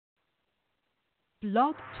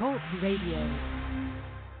Blog Talk Radio.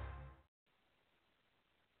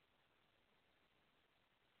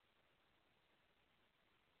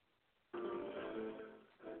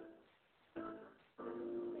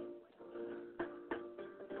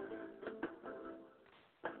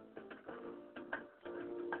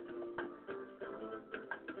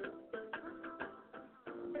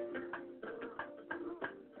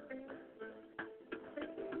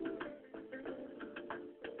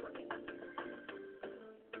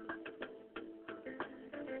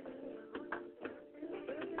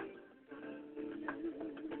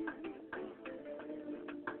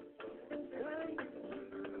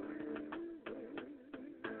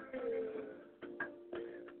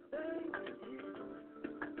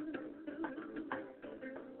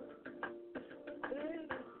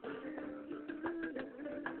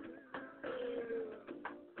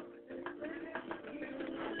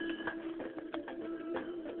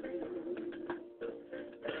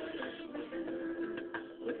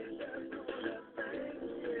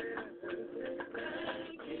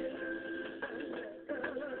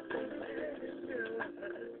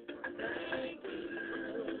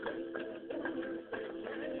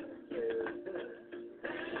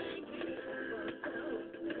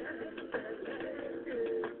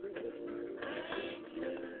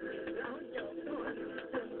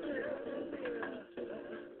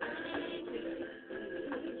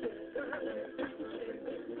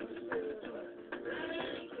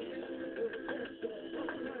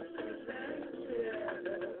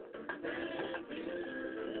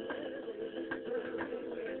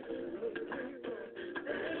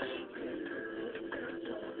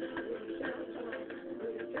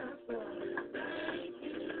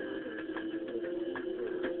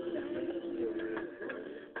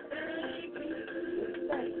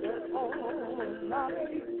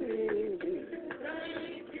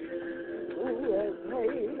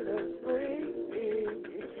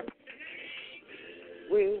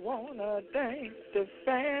 We wanna thank the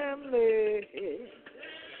family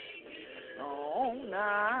on the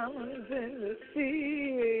islands in the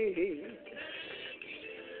sea.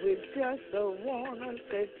 We just wanna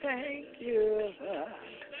say thank you.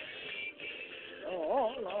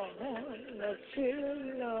 All on the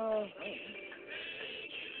children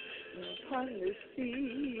upon the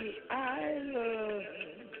sea island.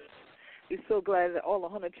 We're so glad that all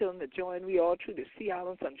 100 children that joined me all through the Sea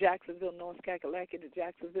Islands from Jacksonville, North Kakalaki to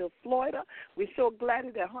Jacksonville, Florida. We're so glad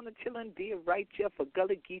that 100 children did right here for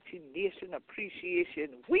Gullah Geechee Nation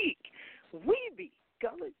Appreciation Week. We be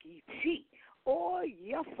Gullah Geechee. Oh,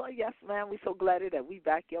 yes, sir, yes, ma'am. We're so glad that we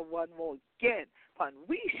back here one more again on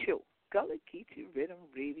We Show. Gullah Geechee Rhythm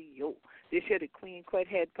Radio. This year the Queen Quet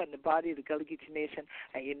head on the body of the Gullah Geechee Nation,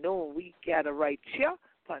 and you know we got a right here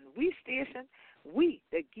on We Station. We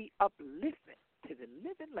that give upliftment to the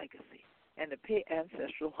living legacy and to pay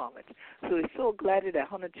ancestral homage. So we're so glad that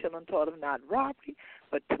 100 children taught of not robbery,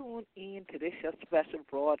 but tune in to this your special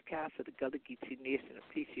broadcast of the Gullah Geechee Nation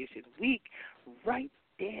Appreciation Week, right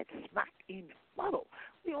dead smack in the middle.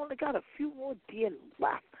 We only got a few more days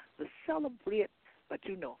left to celebrate, but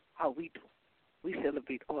you know how we do. We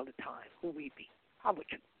celebrate all the time who we be. How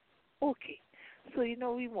about you? Okay. So, you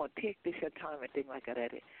know, we won't take this your time and thing like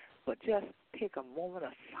that, but just take a moment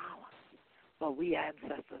of silence for we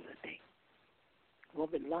ancestors a thing.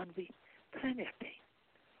 What we learn, we plenty of things,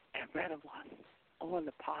 and rather was all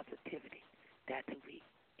the positivity that we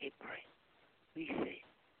bring. We say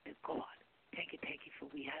to God, thank you for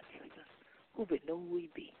we ancestors who we know who we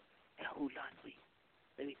be and who learn we.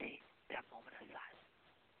 Let me take that moment of silence.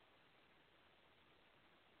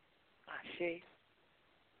 Ashe,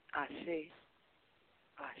 Ashe,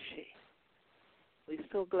 Ashe. We're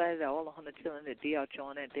so glad that all 100 children that they are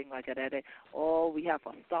joining and things like that. Oh, we have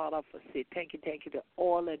to start off and say thank you to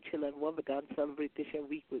all the children when we done celebrate this year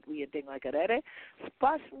week with we and things like that.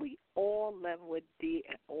 Especially all them with the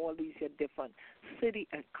and all these different city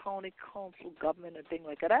and county council government and things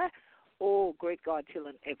like that. Oh, great God,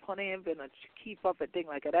 children. If honey ain't been to keep up and things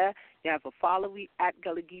like that, you have to follow me at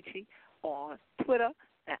Gullah Geechee on Twitter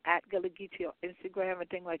and at Gullah Geechee on Instagram and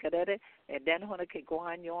things like that. And then Hunter can go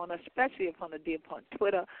on you on, especially if Hunter did on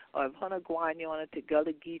Twitter or if Hunter go on you on to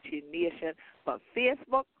Gullah Geechee Nation. But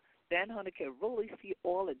Facebook, then Hunter can really see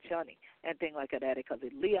all of Johnny and things like that because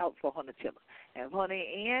it lay out for Hunter children. And if Hunter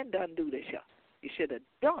ain't done do this, you should have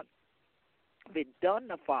been done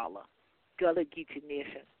to follow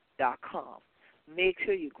GullahGeecheeNation.com. Make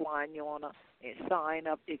sure you go on you on and sign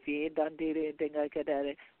up if you ain't done did anything like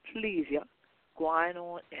that. Please, go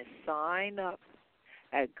on and sign up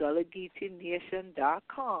at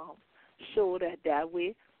GullahGeecheeNation.com so that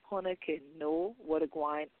way Hunter can know what's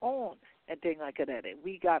going on and things like that. And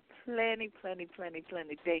we got plenty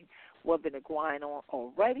things what been going on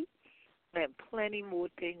already, and plenty more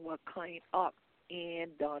things what coming up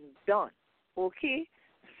and done. Okay?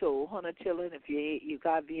 So, honey children, if you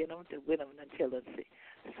got to be in them, then with them until it's see.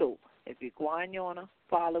 So, if you're going on,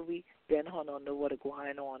 follow me, then honey know what is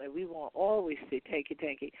going on. And we want to always say thank you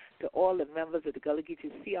to all the members of the Gullah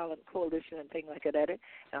Geechee Sea Island Coalition and things like that. And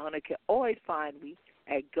honey can always find me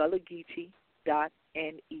at gullahgeechee.net.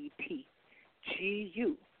 GullahGeechee.net.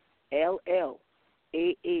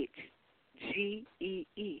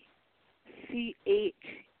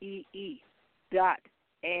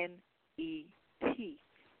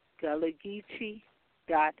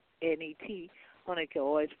 GullahGeechee.net. Honey can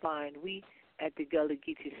always find we at the Gullah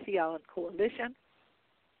Geechee Sea Island Coalition.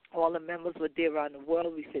 All the members were there around the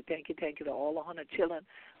world. We say thank you to all the 100 children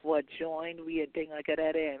who are joined. We and things like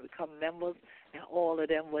that and become members, and all of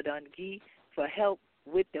them were done for help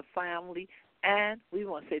with the family. And we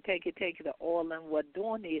want to say thank you to all of them who are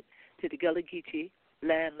donated to the Gullah Geechee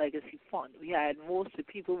Land Legacy Fund. We had most of the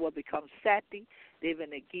people who have become SATI. They've been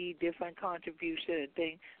to give different contribution and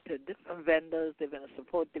things to different vendors. They've been to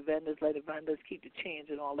support the vendors, let the vendors keep the change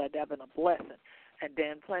and all that. That's been a blessing. And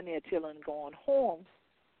then plenty of children going home.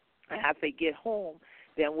 And after they get home,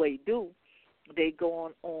 then what they do, they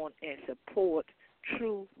go on and support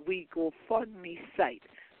True We GoFundMe site.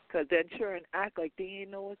 Because then children act like they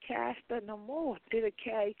ain't know a cash done no more. Did a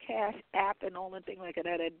carry cash app and all that thing like that.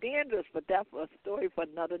 That's dangerous, but that's a story for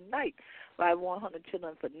another night. By 100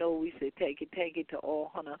 children for no, we say thank you to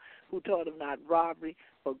all 100 who taught them not robbery,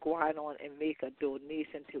 but going on and make a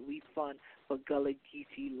donation to we fund for Gullah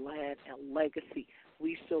Geechee Land and Legacy.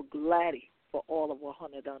 We so glad for all of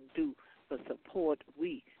 100 undo for support.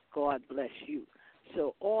 We, God bless you.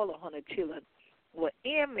 So all 100 children will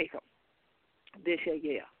and make them this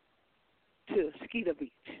year to Skeeter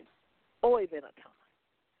Beach. Oh, it's been a time.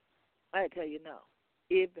 I tell you now,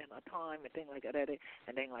 it's been a time and things like that, and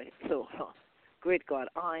things like that. So, great God,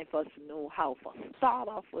 I for us to know how to start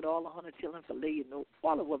off with all 100 children for let you know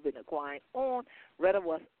all of what's been going on, read of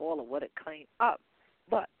us all of what it came up.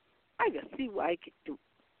 But I can see what I can do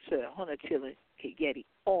so 100 children can get it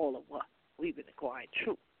all of what we've been going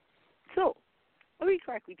through. So, we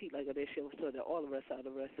crack we teeth like this show so that all of us are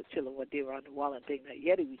the rest of children what they're on the wall and things like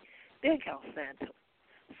that. They can't stand to.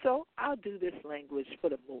 So I'll do this language for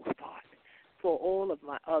the most part for all of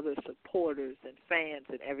my other supporters and fans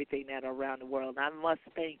and everything that are around the world. And I must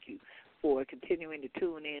thank you for continuing to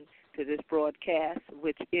tune in to this broadcast,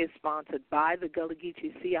 which is sponsored by the Gullah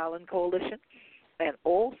Geechee Sea Island Coalition, and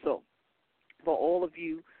also for all of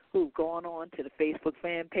you who've gone on to the Facebook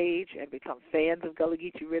fan page and become fans of Gullah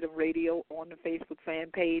Geechee Rhythm Radio on the Facebook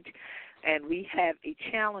fan page. And we have a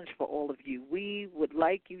challenge for all of you. We would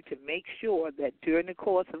like you to make sure that during the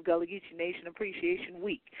course of Gullah Geechee Nation Appreciation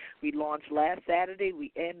Week, we launched last Saturday,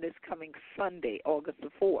 we end this coming Sunday, August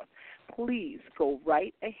the 4th. Please go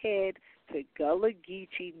right ahead to Gullah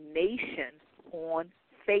Geechee Nation on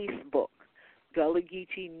Facebook. Gullah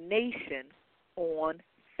Geechee Nation on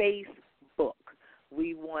Facebook.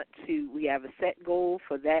 We have a set goal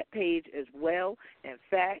for that page as well. In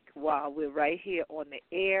fact, while we're right here on the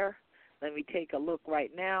air, let me take a look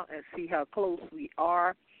right now and see how close we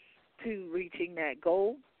are to reaching that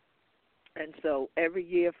goal. And so every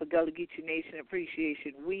year for Gullah Geechee Nation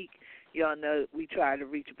Appreciation Week, y'all know we try to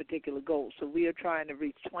reach a particular goal. So we are trying to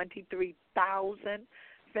reach 23,000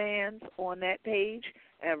 fans on that page,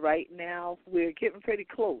 and right now we're getting pretty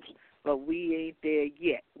close. But we ain't there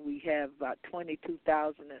yet. We have about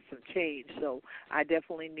 22,000 and some change. So I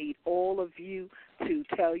definitely need all of you to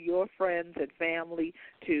tell your friends and family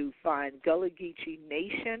to find Gullah Geechee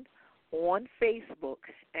Nation on Facebook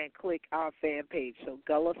and click our fan page. So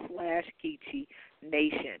Gullah/Geechee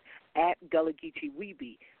Nation at Gullah Geechee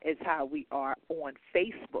Weebie is how we are on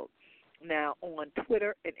Facebook. Now on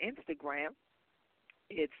Twitter and Instagram,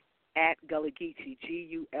 it's at Gullah Geechee,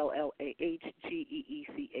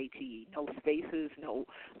 GullahGeechee. No spaces, no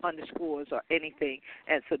underscores or anything.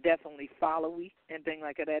 And so definitely follow me and things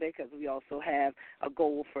like that, because we also have a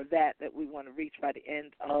goal for that we want to reach by the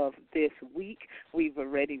end of this week. We've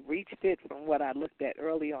already reached it from what I looked at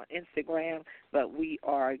earlier on Instagram, but we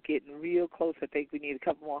are getting real close. I think we need a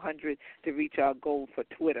couple more hundred to reach our goal for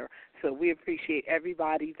Twitter. So we appreciate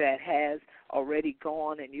everybody that has already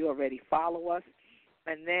gone and you already follow us.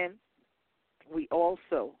 And then we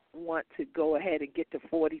also want to go ahead and get to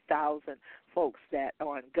 40,000 folks that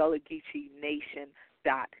are on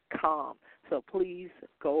GullahGeecheeNation.com. So please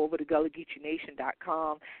go over to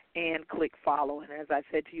GullahGeecheeNation.com and click follow. And as I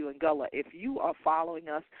said to you in Gullah, if you are following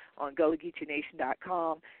us on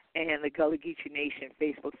GullahGeecheeNation.com and the Gullah Geechee Nation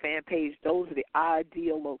Facebook fan page. Those are the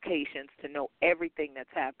ideal locations to know everything that's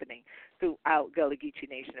happening throughout Gullah Geechee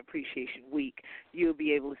Nation Appreciation Week. You'll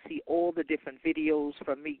be able to see all the different videos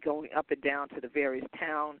from me going up and down to the various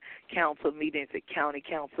town council meetings, the county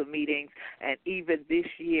council meetings, and even this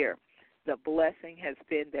year, the blessing has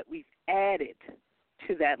been that we've added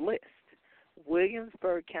to that list.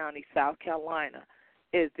 Williamsburg County, South Carolina,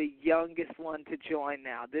 is the youngest one to join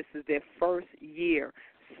now. This is their first year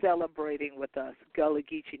celebrating with us Gullah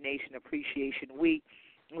Geechee Nation Appreciation Week.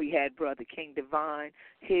 We had Brother King Divine,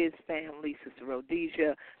 his family, Sister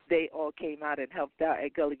Rhodesia. They all came out and helped out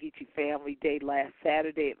at Gullah Geechee Family Day last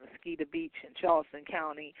Saturday at Mosquito Beach in Charleston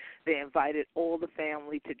County. They invited all the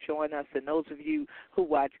family to join us. And those of you who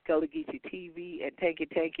watch Gullah Geechee TV and Tanky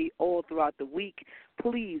Tanky all throughout the week,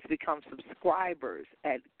 please become subscribers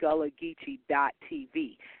at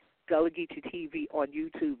GullahGeechee.tv. Gullah Geechee TV on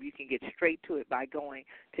YouTube. You can get straight to it by going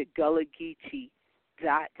to GullahGeechee.tv.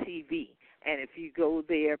 And if you go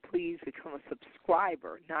there, please become a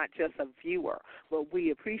subscriber, not just a viewer. Well, we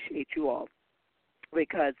appreciate you all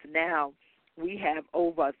because now we have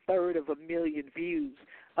over 1/3 views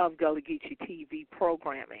of Gullah Geechee TV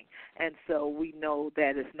programming. And so we know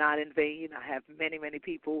that it's not in vain. I have many, many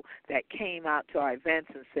people that came out to our events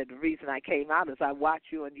and said, the reason I came out is I watch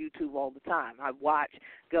you on YouTube all the time. I watch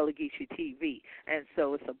Gullah Geechee TV. And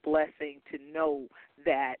so it's a blessing to know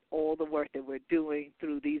that all the work that we're doing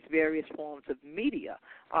through these various forms of media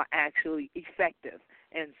are actually effective.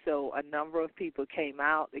 And so a number of people came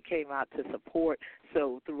out. They came out to support.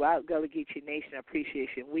 So throughout Gullah Geechee Nation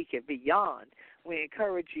Appreciation Week and beyond, we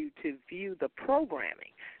encourage you to view the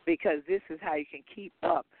programming because this is how you can keep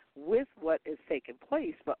up with what is taking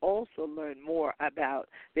place, but also learn more about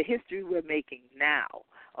the history we're making now,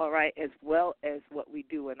 all right, as well as what we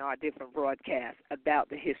do in our different broadcasts about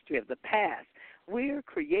the history of the past. We're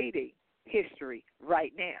creating history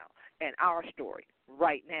right now and our story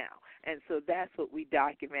right now. And so that's what we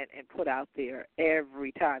document and put out there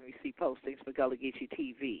every time you see postings for Gullah Geechee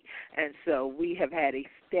TV. And so we have had a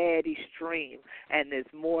steady stream, and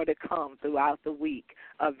there's more to come throughout the week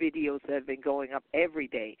of videos that have been going up every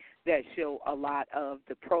day that show a lot of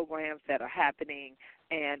the programs that are happening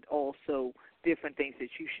and also different things that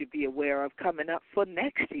you should be aware of coming up for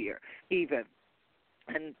next year even,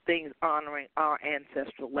 and things honoring our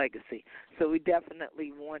ancestral legacy. So we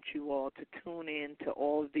definitely want you all to tune in to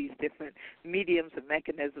all of these different mediums and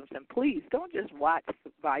mechanisms. And please don't just watch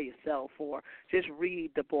by yourself or just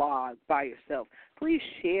read the blog by yourself. Please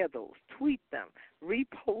share those, tweet them,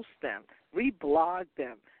 repost them, reblog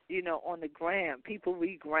them. You know, on the gram, people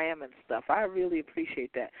read gram and stuff. I really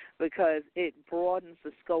appreciate that because it broadens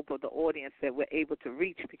the scope of the audience that we're able to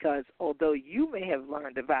reach because although you may have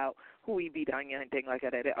learned about who we be down here and things like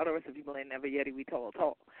that, there are other people ain't never yet we told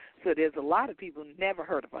talk. So there's a lot of people who never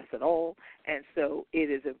heard of us at all, and so it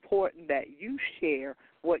is important that you share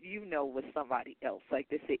what you know with somebody else. Like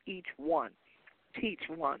they say, each one, teach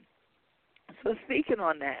one. So speaking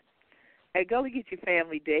on that, at Gullah Geechee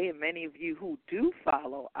Family Day, and many of you who do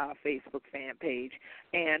follow our Facebook fan page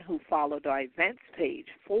and who followed our events page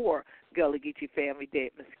for Gullah Geechee Family Day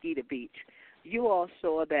at Mosquito Beach, you all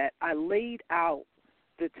saw that I laid out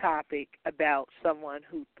the topic about someone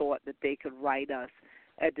who thought that they could write us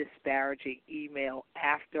a disparaging email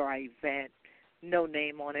after our event, no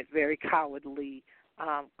name on it, very cowardly,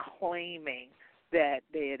 claiming that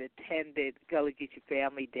they had attended Gullah Geechee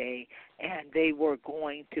Family Day and they were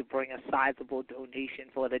going to bring a sizable donation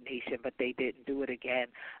for the nation, but they didn't do it again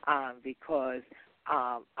because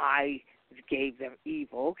I gave them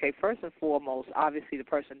evil. Okay, first and foremost, obviously the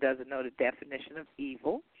person doesn't know the definition of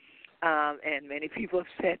evil, and many people have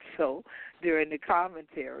said so during the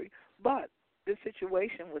commentary, but the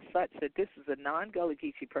situation was such that this is a non-Gullah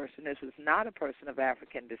Geechee person. This was not a person of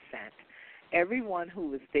African descent. Everyone who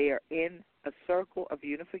was there in a circle of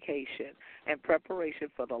unification and preparation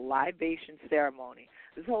for the libation ceremony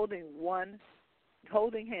was holding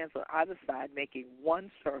hands on either side, making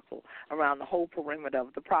one circle around the whole perimeter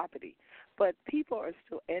of the property. But people are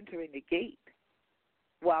still entering the gate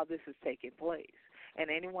while this is taking place. And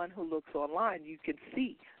anyone who looks online, you can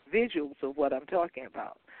see visuals of what I'm talking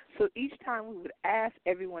about. So each time we would ask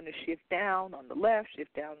everyone to shift down on the left,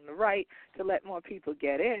 shift down on the right to let more people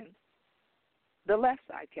get in, the left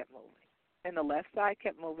side kept moving, and the left side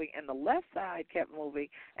kept moving, and the left side kept moving,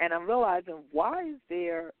 and I'm realizing why is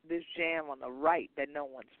there this jam on the right that no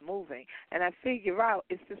one's moving? And I figure out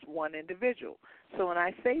it's just one individual. So when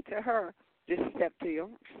I say to her, just step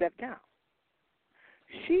down,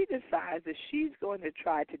 she decides that she's going to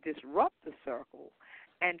try to disrupt the circle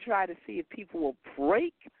and try to see if people will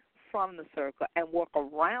break from the circle and walk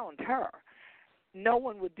around her. No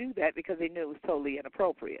one would do that because they knew it was totally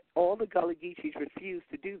inappropriate. All the Gullah Geechees refuse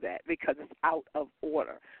to do that because it's out of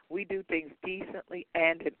order. We do things decently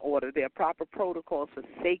and in order. There are proper protocols for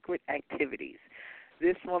sacred activities.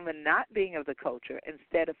 This woman, not being of the culture,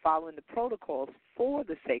 instead of following the protocols for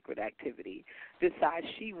the sacred activity, decides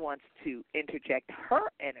she wants to interject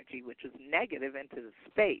her energy, which is negative, into the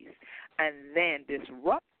space and then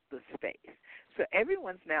disrupt the space. So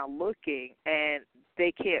everyone's now looking, and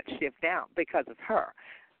they can't shift down because of her.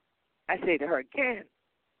 I say to her again,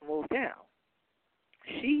 move down.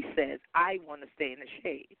 She says, I want to stay in the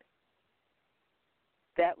shade.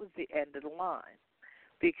 That was the end of the line.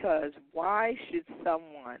 Because why should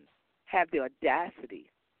someone have the audacity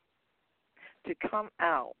to come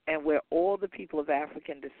out and where all the people of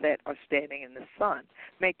African descent are standing in the sun,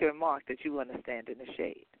 make the remark that you want to stand in the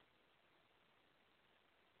shade?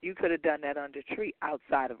 You could have done that under a tree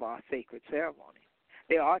outside of our sacred ceremony.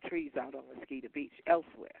 There are trees out on Mosquito Beach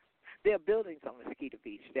elsewhere. There are buildings on Mosquito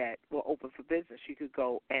Beach that were open for business. You could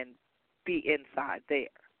go and be inside there.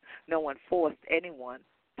 No one forced anyone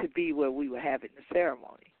to be where we were having the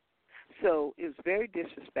ceremony. So it was very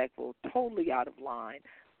disrespectful, totally out of line.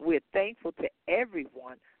 We're thankful to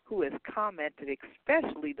everyone who has commented,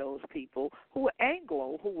 especially those people who are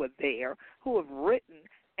Anglo, who were there, who have written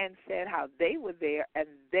and said how they were there and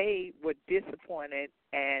they were disappointed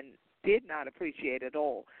and did not appreciate at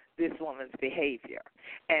all this woman's behavior.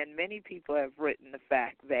 And many people have written the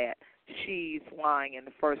fact that she's lying in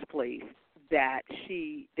the first place, that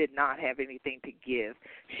she did not have anything to give.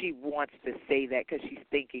 She wants to say that because she's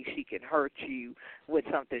thinking she can hurt you with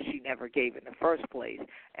something she never gave in the first place.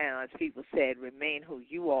 And as people said, remain who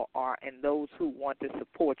you all are, and those who want to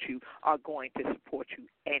support you are going to support you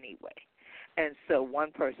anyway. And so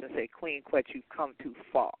one person said, Queen Quet, you've come too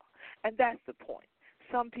far. And that's the point.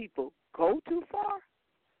 Some people go too far,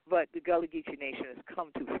 but the Gullah Geechee Nation has come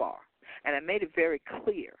too far. And I made it very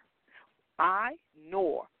clear. I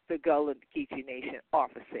nor the Gullah Geechee Nation are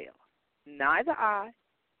for sale. Neither I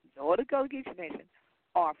nor the Gullah Geechee Nation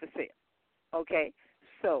are for sale. Okay?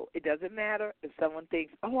 So it doesn't matter if someone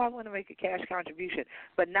thinks, oh, I want to make a cash contribution,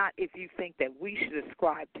 but not if you think that we should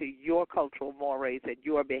ascribe to your cultural mores and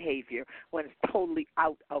your behavior when it's totally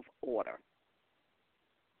out of order.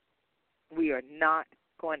 We are not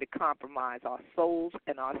going to compromise our souls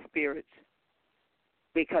and our spirits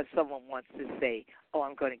because someone wants to say, oh,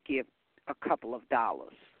 I'm going to give a couple of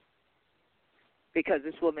dollars. Because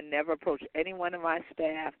this woman never approached anyone in my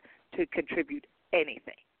staff to contribute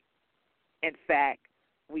anything. In fact,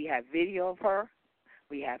 we have video of her,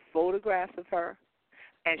 we have photographs of her,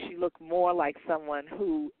 and she looked more like someone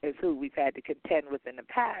who we've had to contend with in the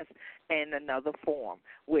past in another form,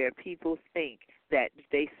 where people think that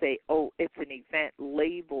they say, oh, it's an event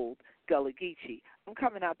labeled Gullah Geechee. I'm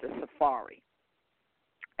coming out to safari,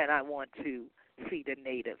 and I want to see the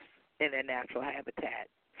natives in their natural habitat.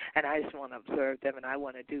 And I just want to observe them, and I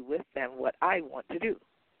want to do with them what I want to do.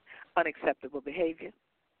 Unacceptable behavior.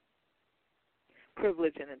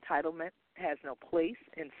 Privilege and entitlement has no place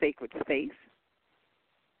in sacred space.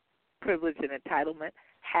 Privilege and entitlement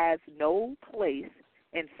has no place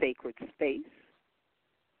in sacred space.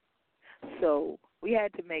 So we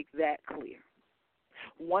had to make that clear.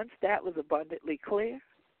 Once that was abundantly clear,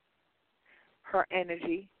 her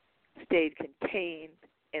energy stayed contained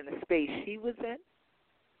in the space she was in.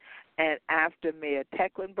 And after Mayor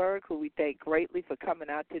Tecklenburg, who we thank greatly for coming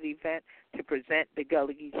out to the event to present the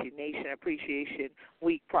Gullah Geechee Nation Appreciation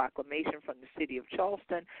Week proclamation from the city of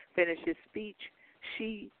Charleston, finished his speech,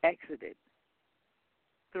 she exited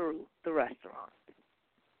through the restaurant.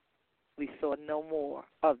 We saw no more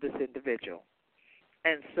of this individual.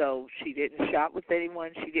 And so she didn't shop with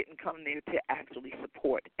anyone. She didn't come there to actually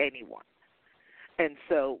support anyone. And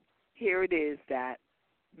so here it is that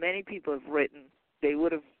many people have written, they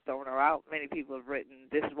would have thrown her out. Many people have written,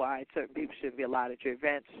 this is why certain people shouldn't be allowed at your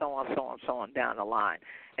events, so on, so on, so on, down the line.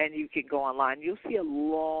 And you can go online. You'll see a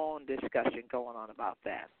long discussion going on about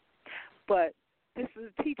that. But this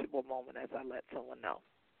is a teachable moment, as I let someone know.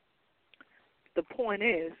 The point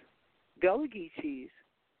is, Gullah Geechees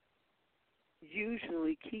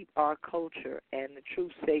usually keep our culture and the true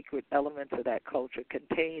sacred elements of that culture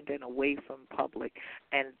contained and away from public,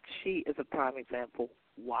 and she is a prime example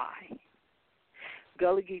why.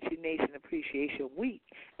 Gullah Geechee Nation Appreciation Week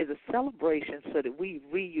is a celebration so that we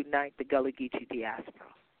reunite the Gullah Geechee diaspora.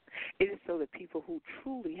 It is so that people who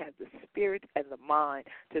truly have the spirit and the mind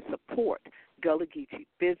to support Gullah Geechee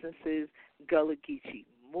businesses, Gullah Geechee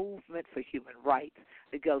movement for human rights,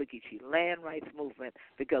 the Gullah Geechee land rights movement,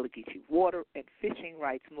 the Gullah Geechee water and fishing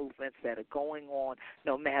rights movements that are going on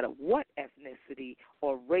no matter what ethnicity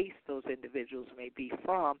or race those individuals may be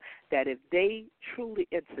from, that if they truly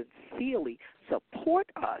and sincerely support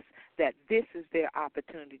us, that this is their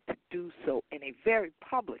opportunity to do so in a very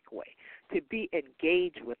public way, to be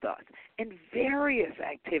engaged with us in various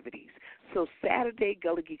activities. So Saturday,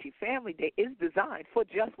 Gullah Geechee Family Day, is designed for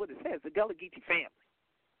just what it says, the Gullah Geechee family.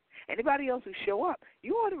 Anybody else who show up,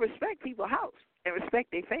 you ought to respect people's house and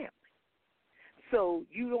respect their family. So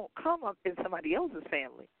you don't come up in somebody else's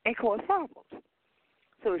family and cause problems.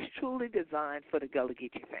 So it's truly designed for the Gullah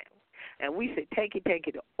Geechee family. And we say thank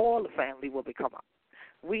you to all the family when we come up.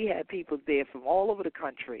 We had people there from all over the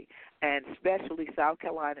country, and especially South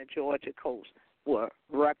Carolina, Georgia coast were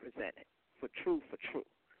represented for true.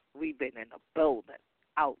 We've been in the building,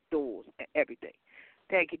 outdoors, and everything.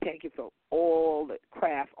 Thank you for all the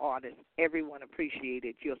craft artists. Everyone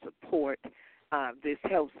appreciated your support. This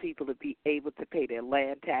helps people to be able to pay their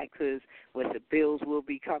land taxes, which the bills will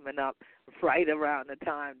be coming up right around the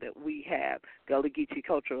time that we have Gullah Geechee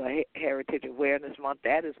Cultural Heritage Awareness Month.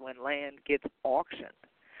 That is when land gets auctioned.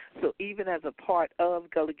 So even as a part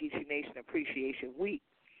of Gullah Geechee Nation Appreciation Week,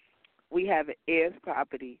 we have an heirs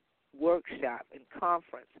property workshop and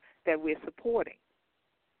conference that we're supporting.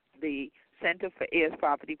 The Center for Heirs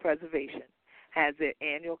Property Preservation has their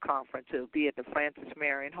annual conference. It will be at the Francis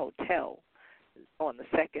Marion Hotel on the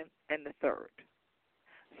 2nd and the 3rd.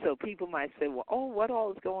 So people might say, well, what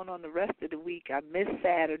all is going on the rest of the week? I missed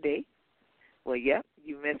Saturday. Well, yep,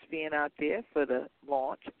 you missed being out there for the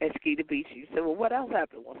launch at Skeeter Beach. You said, well, what else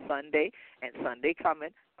happened? Well, Sunday and Sunday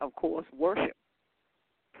coming, of course, worship,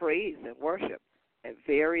 praise and worship at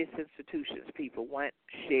various institutions. People went,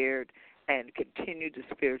 shared, and continued the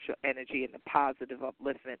spiritual energy and the positive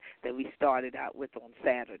upliftment that we started out with on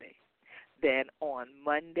Saturday. Then on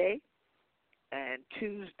Monday and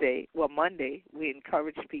Tuesday, Monday, we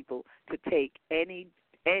encourage people to take any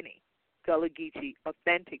Gullah Geechee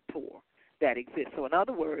authentic tour that exists. So in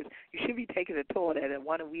other words, you should be taking a tour that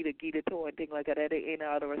one of we the Gita tour and things like that. Ain't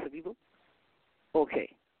all the rest of people? Okay.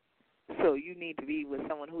 So you need to be with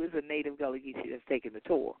someone who is a native Gullah Geechee that's taking the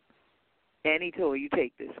tour. Any tour you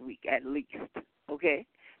take this week, at least. Okay?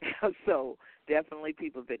 So definitely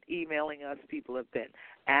people have been emailing us. People have been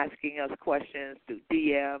asking us questions through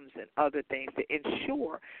DMs and other things to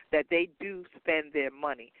ensure that they do spend their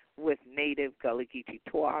money with native Gullah Geechee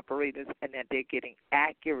tour operators and that they're getting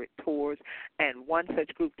accurate tours. And one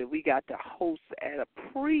such group that we got to host at a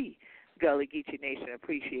Gullah Geechee Nation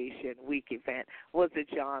Appreciation Week event was the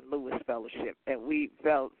John Lewis Fellowship, and we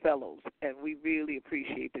fellows, and we really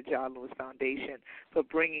appreciate the John Lewis Foundation for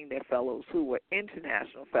bringing their fellows who were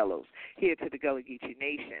international fellows here to the Gullah Geechee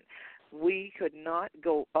Nation. We could not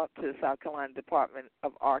go up to the South Carolina Department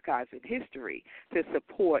of Archives and History to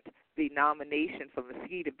support the nomination for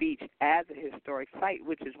Mosquito Beach as a historic site,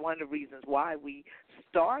 which is one of the reasons why we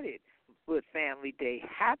started with Family Day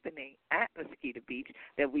happening at Mosquito Beach,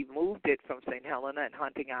 that we moved it from St. Helena and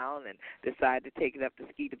Hunting Island and decided to take it up to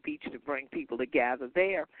Mosquito Beach to bring people to gather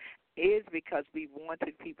there, is because we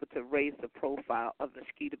wanted people to raise the profile of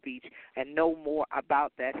Mosquito Beach and know more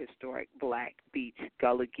about that historic Black Beach,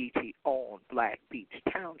 Gullah Geechee-owned Black Beach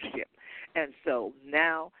Township. And so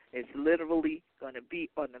now it's literally going to be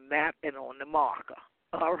on the map and on the marker.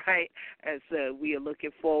 All right, and so we are looking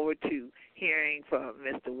forward to hearing from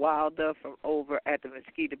Mr. Wilder from over at the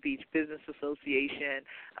Mosquito Beach Business Association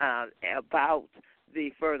about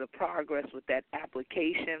the further progress with that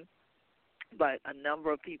application. But a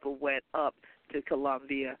number of people went up to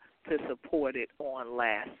Columbia to support it on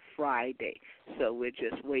last Friday. So we're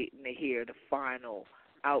just waiting to hear the final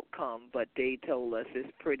outcome, but they told us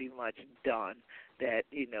it's pretty much done. That,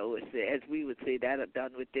 it's, as we would say, that are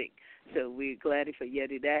done with things. So we're glad for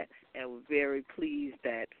Yeti that, and we're very pleased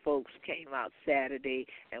that folks came out Saturday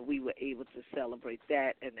and we were able to celebrate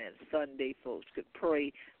that. And then Sunday, folks could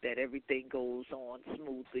pray that everything goes on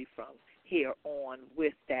smoothly from here on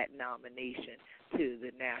with that nomination to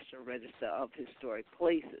the National Register of Historic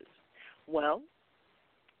Places. Well,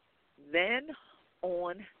 then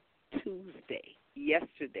on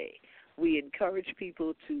yesterday, we encouraged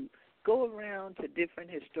people to go around to different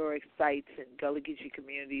historic sites in Gullah Geechee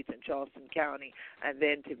communities in Charleston County and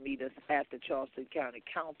then to meet us at the Charleston County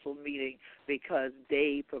Council meeting because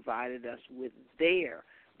they provided us with their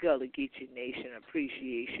Gullah Geechee Nation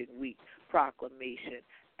Appreciation Week proclamation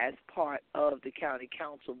as part of the county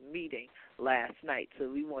council meeting last night. So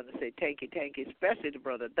we want to say thank you, especially to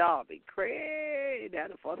Brother Darby. Crazy,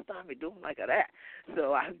 that's the first time we doing like that.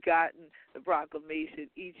 So I've gotten the proclamation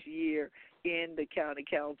each year in the county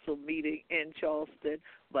council meeting in Charleston,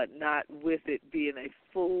 but not with it being a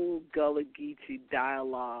full Gullah Geechee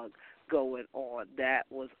dialogue going on. That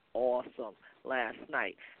was awesome last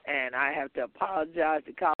night. And I have to apologize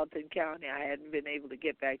to Colleton County. I hadn't been able to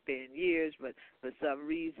get back there in years, but for some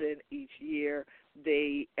reason each year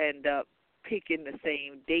they end up picking the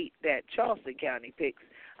same date that Charleston County picks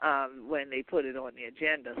when they put it on the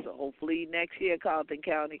agenda. So hopefully next year, Colleton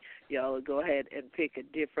County, y'all will go ahead and pick a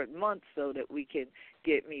different month so that we can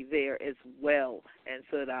get me there as well, and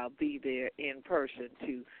so that I'll be there in person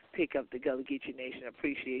to pick up the Gullah Geechee Nation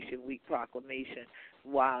Appreciation Week proclamation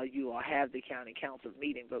while you all have the county council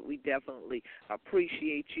meeting. But we definitely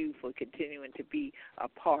appreciate you for continuing to be a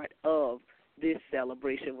part of this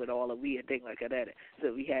celebration with all of we and things like that.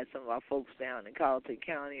 So we had some of our folks down in Colleton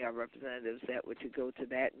County, our representatives that were to go to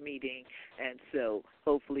that meeting, and so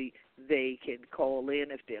hopefully they can call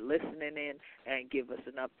in if they're listening in and give us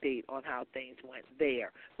an update on how things went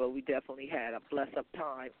there. But we definitely had a bless-up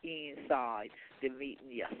time inside the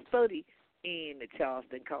meeting yesterday in the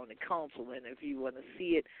Charleston County Council. And if you want to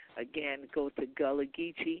see it, again, go to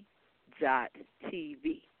GullahGeechee.tv.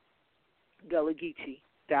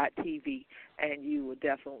 GullahGeechee.tv, and you will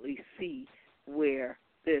definitely see where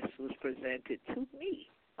this was presented to me.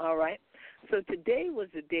 All right? So today was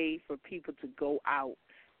the day for people to go out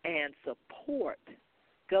and support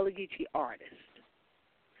Gullah Geechee artists.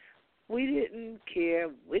 We didn't care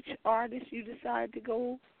which artist you decide to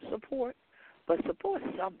go support, but support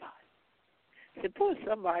somebody. Support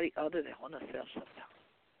somebody other than on yourself sometimes.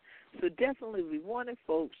 So definitely we wanted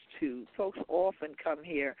folks often come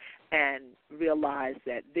here and realize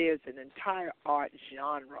that there's an entire art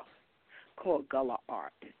genre called Gullah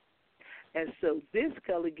art. And so this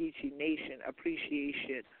Gullah Geechee Nation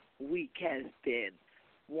Appreciation Week has been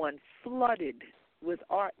one flooded with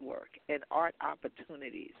artwork and art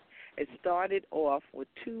opportunities. It started off with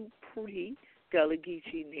two pre-Gullah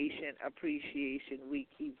Geechee Nation Appreciation Week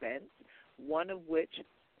events, one of which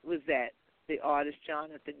was that the artist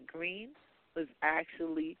Jonathan Green was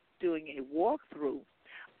actually doing a walkthrough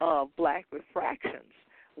of Black Refractions,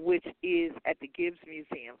 which is at the Gibbs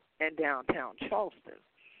Museum in downtown Charleston.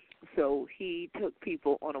 So he took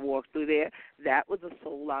people on a walkthrough there. That was a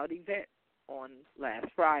sold-out event on last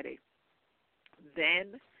Friday.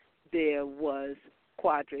 Then there was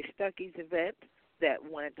Quadre Stuckey's event that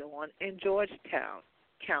went on in Georgetown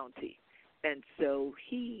County. And so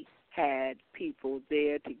he had people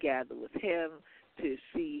there to gather with him to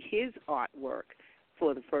see his artwork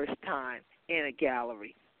for the first time in a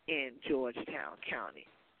gallery in Georgetown County,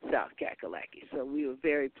 South Kakalaki. So we were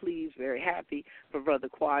very pleased, very happy for Brother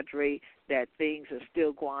Quadre that things are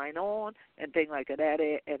still going on and things like that,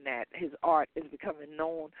 and that his art is becoming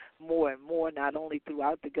known more and more, not only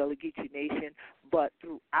throughout the Gullah Geechee Nation, but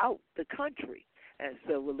throughout the country. And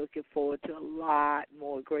so we're looking forward to a lot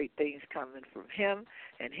more great things coming from him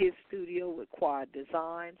and his studio with Quad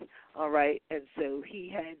Designs, all right? And so he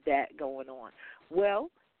had that going on.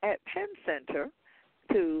 Well, at Penn Center,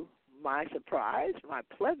 to my surprise, my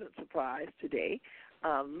pleasant surprise today,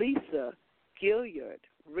 Lisa Gilliard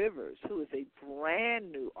Rivers, who is a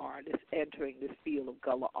brand new artist entering this field of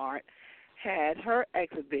Gullah art, had her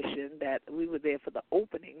exhibition that we were there for the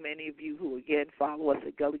opening. Many of you who, again, follow us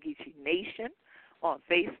at Gullah Geechee Nation on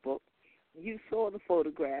Facebook, you saw the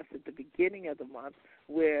photographs at the beginning of the month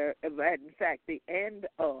where, in fact, the end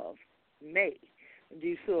of May,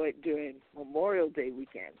 you saw it during Memorial Day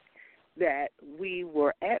weekend, that we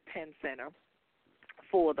were at Penn Center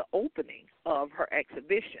for the opening of her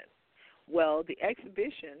exhibition. Well, the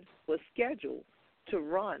exhibition was scheduled to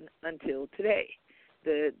run until today.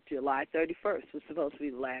 The July 31st was supposed to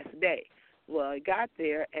be the last day. Well, I got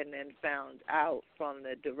there and then found out from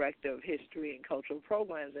the Director of History and Cultural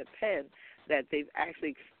Programs at Penn that they've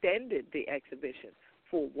actually extended the exhibition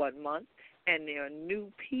for 1 month, and there are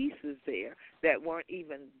new pieces there that weren't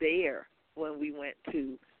even there when we went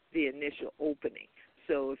to the initial opening.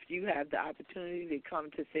 So if you have the opportunity to come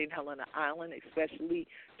to St. Helena Island, especially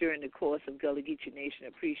during the course of Gullah Geechee Nation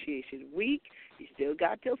Appreciation Week, you still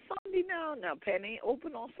got till Sunday now. Now, Penn ain't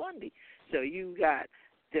open on Sunday. So you got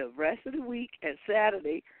the rest of the week and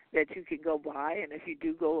Saturday that you can go by. And if you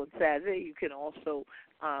do go on Saturday, you can also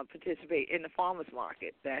participate in the farmers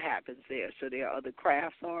market that happens there. So there are other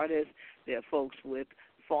crafts artists. There are folks with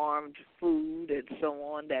farmed food and so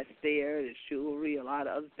on that's there. There's jewelry, a lot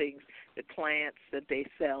of other things, the plants that they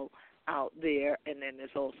sell out there, and then there's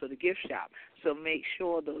also the gift shop. So make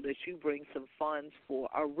sure, though, that you bring some funds for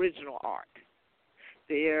original art.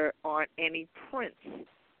 There aren't any prints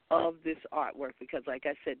of this artwork because, like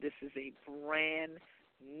I said, this is a brand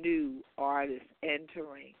new artist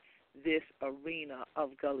entering this arena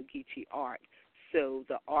of Gullah Geechee art. So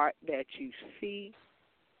the art that you see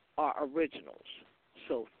are originals.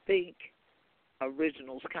 So think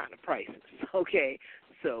originals kind of prices, okay?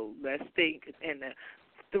 So let's think in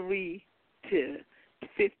the $300 to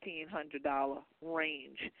 $1,500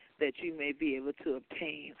 range that you may be able to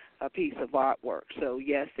obtain a piece of artwork. So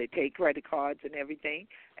yes, they take credit cards and everything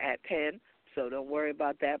at Penn, so don't worry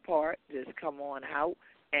about that part. Just come on out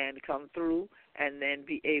and come through and then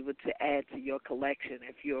be able to add to your collection.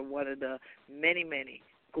 If you're one of the many, many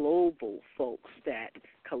global folks that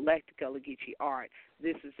collect Gullah Geechee art,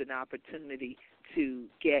 this is an opportunity to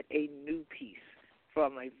get a new piece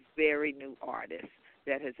from a very new artist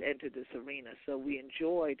that has entered this arena. So we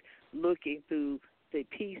enjoyed looking through the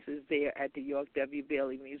pieces there at the York W.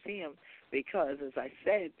 Bailey Museum because, as I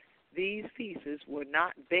said, these pieces were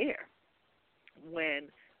not there when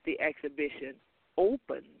the exhibition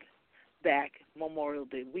opened back Memorial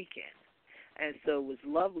Day weekend. And so it was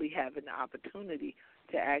lovely having the opportunity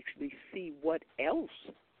to actually see what else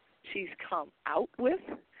she's come out with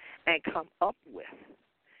and come up with.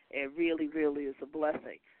 It really, really is a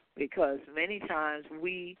blessing because many times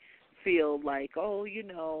we feel like, oh, you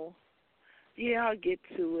know, yeah, I'll get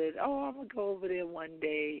to it. Oh, I'm going to go over there one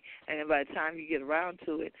day. And then by the time you get around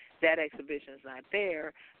to it, that exhibition's not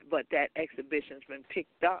there, but that exhibition's been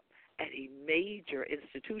picked up at a major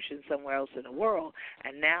institution somewhere else in the world,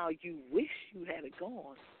 and now you wish you had it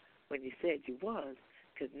gone when you said you was,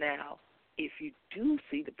 because now if you do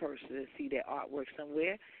see the person and see their artwork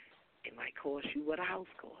somewhere, it might cost you what a house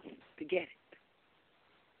costs to get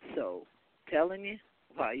it. So, telling you,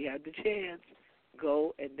 while you have the chance,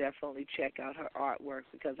 go and definitely check out her artwork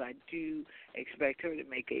because I do expect her to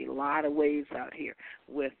make a lot of waves out here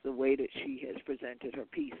with the way that she has presented her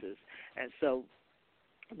pieces. And so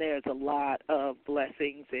there's a lot of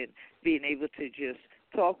blessings in being able to just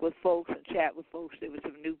talk with folks and chat with folks. There were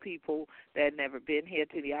some new people that had never been here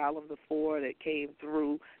to the island before that came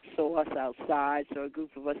through, saw us outside, saw a group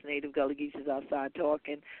of us native Gullah Geechees outside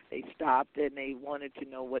talking. They stopped and they wanted to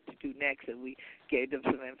know what to do next, and we gave them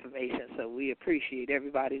some information. So we appreciate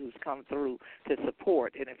everybody who's come through to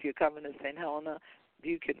support. And if you're coming to St. Helena,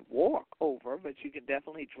 you can walk over, but you can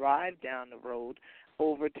definitely drive down the road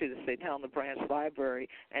over to the St. Helena Branch Library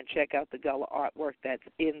and check out the Gullah artwork that's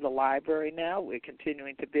in the library now. We're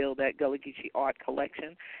continuing to build that Gullah Geechee art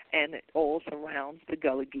collection, and it all surrounds the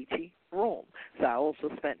Gullah Geechee room. So I also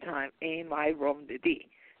spent time in my room today.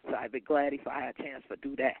 So I'd be glad if I had a chance to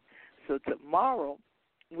do that. So tomorrow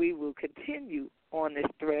we will continue on this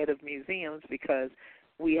thread of museums because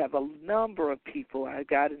we have a number of people. I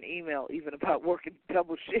got an email even about working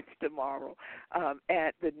double shift tomorrow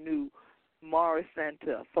at the new Morris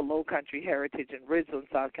Center for Low Country Heritage in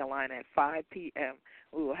Ridgeland, South Carolina at 5 p.m.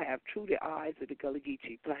 We will have Through the Eyes of the Gullah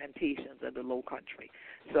Geechee Plantations of the Low Country.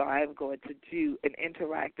 So I am going to do an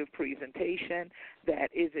interactive presentation that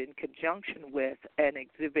is in conjunction with an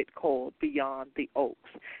exhibit called Beyond the Oaks.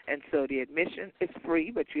 And so the admission is free,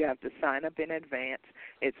 but you have to sign up in advance.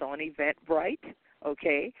 It's on Eventbrite,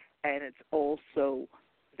 okay, and it's also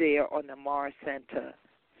there on the Morris Center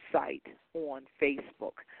site on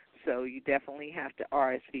Facebook. So you definitely have to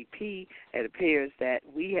RSVP. It appears that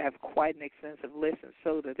we have quite an extensive list, and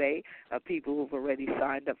so do they, of people who've already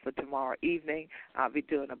signed up for tomorrow evening. I'll be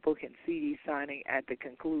doing a book and CD signing at the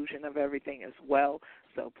conclusion of everything as well.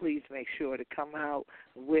 So please make sure to come out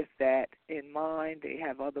with that in mind. They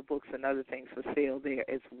have other books and other things for sale there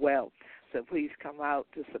as well. So please come out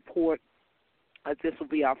to support. This will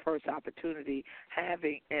be our first opportunity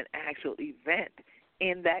having an actual event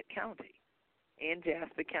in that county, in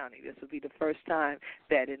Jasper County. This will be the first time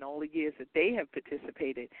that in all the years that they have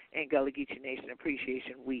participated in Gullah Geechee Nation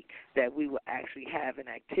Appreciation Week that we will actually have an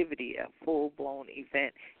activity, a full-blown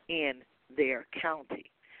event in their county.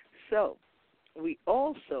 So we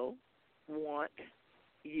also want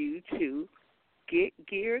you to get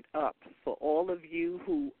geared up for all of you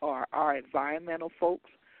who are our environmental folks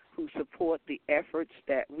who support the efforts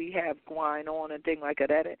that we have going on and things like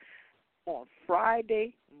that. On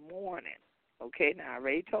Friday morning, okay, now I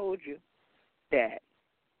already told you that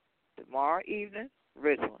tomorrow evening,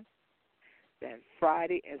 Richland, then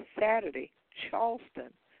Friday and Saturday,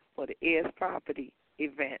 Charleston, for the Ayers Property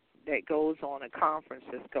event that goes on, a conference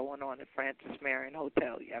that's going on at Francis Marion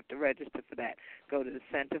Hotel. You have to register for that. Go to the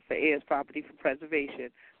Center for Ayers Property for Preservation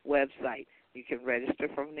website. You can register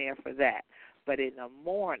from there for that. But in the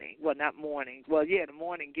morning, well, not morning, well, yeah, in the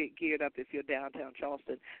morning, get geared up if you're downtown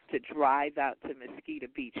Charleston to drive out to Mosquito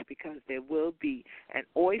Beach because there will be an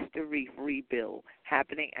oyster reef rebuild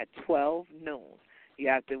happening at 12 noon. You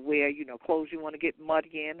have to wear, clothes you want to get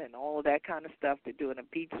muddy in and all of that kind of stuff. They're doing a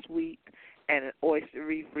beach sweep and an oyster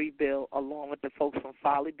reef rebuild along with the folks from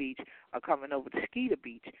Folly Beach are coming over to Skeeter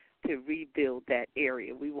Beach to rebuild that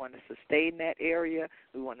area. We want to sustain that area.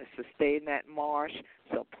 We want to sustain that marsh.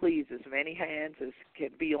 So please, as many hands as can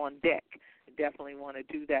be on deck. Definitely want to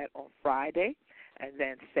do that on Friday. And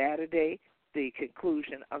then Saturday, the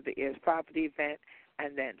conclusion of the Heirs Property event.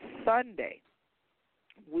 And then Sunday,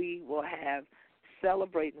 we will have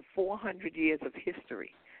celebrating 400 years of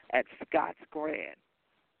history at Scott's Grand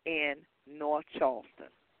in North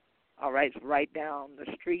Charleston. All right, it's right down the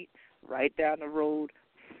street, right down the road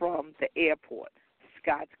from the airport,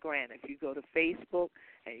 Scott's Grand. If you go to Facebook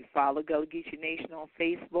and you follow Gullah Geechee Nation on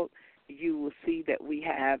Facebook, you will see that we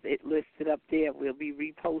have it listed up there. We'll be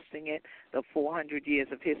reposting it, the 400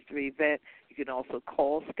 Years of History event. You can also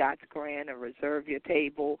call Scott's Grand and reserve your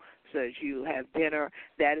table so that you have dinner.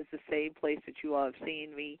 That is the same place that you all have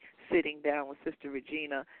seen me sitting down with Sister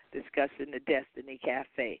Regina discussing the Destiny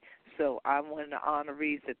Cafe. So I'm one of the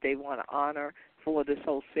honorees that they want to honor for this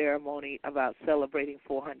whole ceremony about celebrating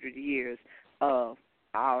 400 years of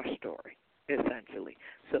our story, essentially.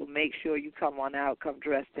 So make sure you come on out, come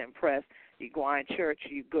dressed to impress. You go in church,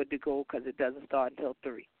 you're good to go because it doesn't start until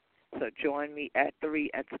 3. So join me at 3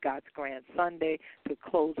 at Scott's Grand Sunday to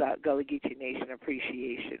close out Gullah Geechee Nation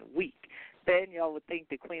Appreciation Week. Then y'all would think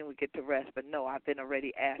the Queen would get to rest, but no, I've been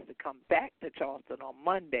already asked to come back to Charleston on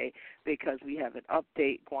Monday because we have an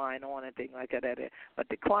update going on and things like that. But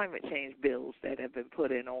the climate change bills that have been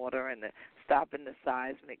put in order and the stopping the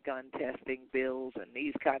seismic gun testing bills and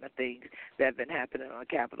these kind of things that have been happening on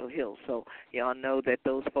Capitol Hill. So y'all know that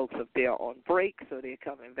those folks up there are on break, so they're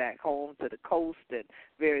coming back home to the coast and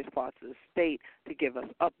various parts of the state to give us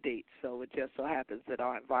updates. So it just so happens that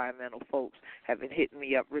our environmental folks have been hitting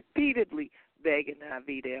me up repeatedly begging that I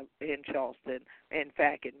be there in Charleston, in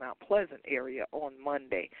fact, in Mount Pleasant area on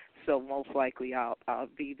Monday. So most likely I'll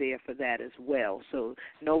be there for that as well. So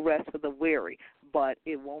no rest for the weary, but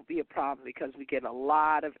it won't be a problem because we get a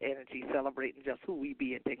lot of energy celebrating just who we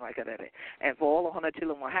be and things like that. And for all the 100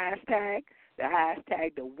 children, the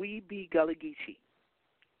hashtag the We Be Gullah Geechee.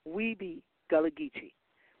 We Be Gullah Geechee.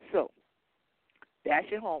 So that's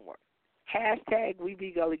your homework. Hashtag We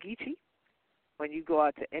Be Gullah Geechee. When you go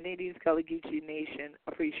out to any of these Gullah Geechee Nation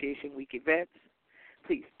Appreciation Week events,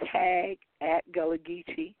 please tag at Gullah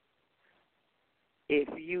Geechee. If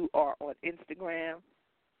you are on Instagram,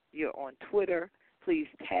 you're on Twitter, please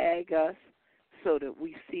tag us so that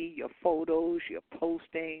we see your photos, your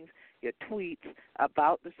postings, your tweets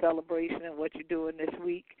about the celebration and what you're doing this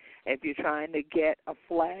week. If you're trying to get a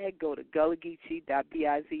flag, go to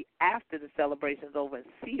gullahgeechee.biz after the celebration is over and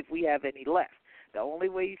see if we have any left. The only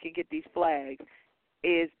way you can get these flags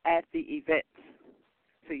is at the events.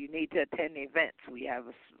 So you need to attend the events. We have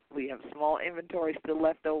a small inventory still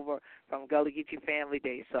left over from Gullah Geechee Family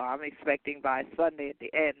Day, so I'm expecting by Sunday at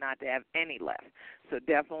the end not to have any left. So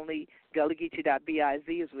definitely gullahgeechee.biz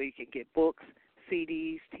is where you can get books,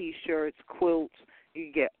 CDs, T-shirts, quilts. You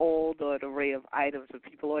can get all the array of items. But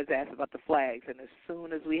people always ask about the flags, and as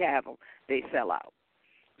soon as we have them, they sell out.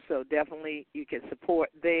 So definitely you can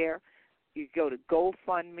support there. You go to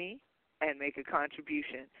GoFundMe and make a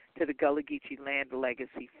contribution to the Gullah Geechee Land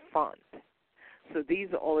Legacy Fund. So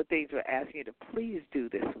these are all the things we're asking you to please do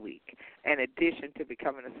this week, in addition to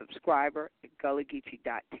becoming a subscriber at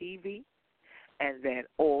gullahgeechee.tv, and then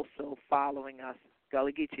also following us,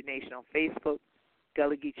 Gullah Geechee Nation on Facebook,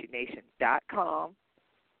 gullahgeecheenation.com,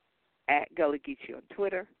 at Gullah Geechee on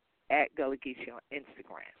Twitter, at Gullah Geechee on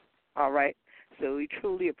Instagram. All right? So we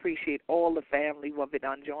truly appreciate all the family who have been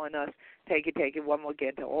on join us. Take it one more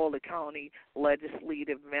again to all the county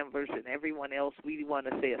legislative members and everyone else. We want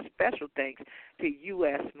to say a special thanks to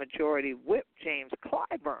U.S. Majority Whip James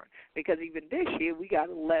Clyburn, because even this year we got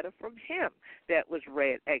a letter from him that was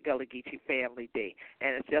read at Gullah Geechee Family Day.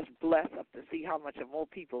 And it's just blessed us to see how much more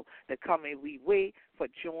people that come in we wait for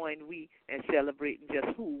join we and celebrating just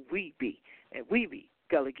who we be. And we be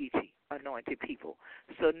Gullah Geechee anointed people.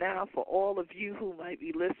 So now for all of you who might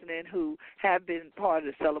be listening who have been part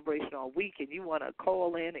of the celebration all week and you want to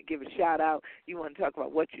call in and give a shout out, you want to talk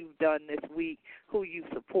about what you've done this week, who you've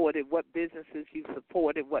supported, what businesses you've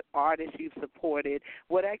supported, what artists you've supported,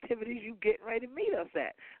 what activities you're getting ready to meet us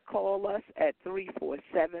at, call us at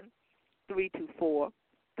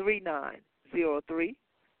 347-324-3903,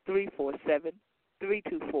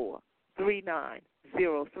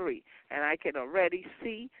 347-324-3903. And I can already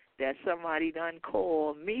see that somebody done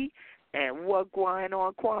called me and what going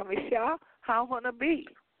on, Kwame Shaw? How wanna be?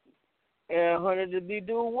 And Hunter to be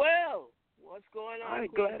doing well. What's going on? I'm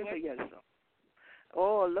glad to hear you.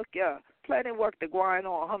 Oh, look, yeah, plenty of work to grind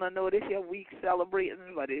on. Hunter, know this your week celebrating,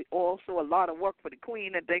 but it also a lot of work for the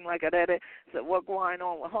Queen and things like that. So what going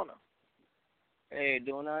on with Hunter? Hey,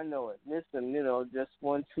 don't I know it? Listen, just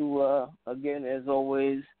want to again, as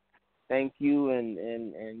always, thank you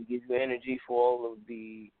and give you energy for all of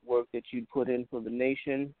the work that you put in for the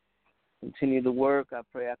nation. Continue the work. I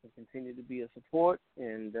pray I can continue to be a support,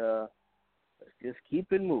 and let's just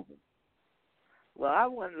keep it moving. Well, I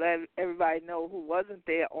want to let everybody know who wasn't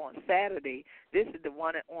there on Saturday. This is the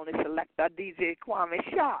one and only selector, DJ Kwame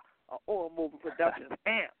Shaw of Oil Mobile Productions.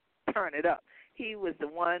 Amp, turn it up. He was the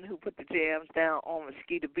one who put the jams down on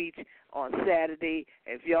Mosquito Beach on Saturday.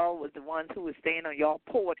 If y'all was the ones who was staying on y'all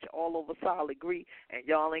porch all over Solid Green and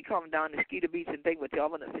y'all ain't coming down to Mosquito Beach and think what y'all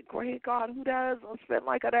going to say, great God, who does? Don't spend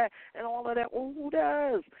like that and all of that. Oh, who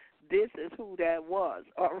does? This is who that was,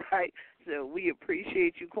 all right? So we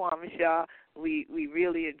appreciate you, Kwame Shaw. We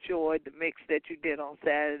really enjoyed the mix that you did on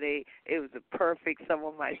Saturday. It was a perfect,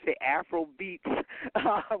 someone might say, Afro beats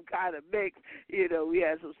kind of mix. We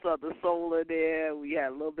had some Southern soul in there. We had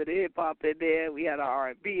a little bit of hip-hop in there. We had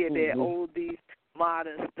R&B in there, oldies,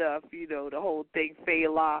 modern stuff, the whole thing,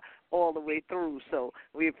 Fela, all the way through. So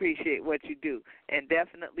we appreciate what you do. And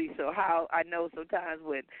definitely, so how I know sometimes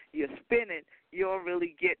when you're spinning, you don't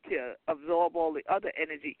really get to absorb all the other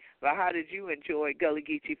energy. But how did you enjoy Gullah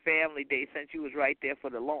Geechee Family Day since you was right there for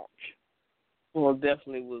the launch? Well,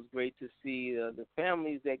 definitely was great to see the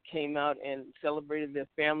families that came out and celebrated their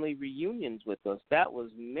family reunions with us. That was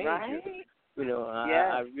major. Right?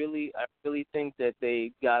 Yes. I really think that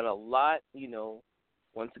they got a lot,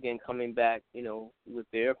 once again coming back, with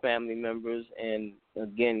their family members and,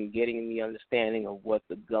 again, getting the understanding of what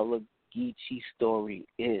the Gullah Geechee story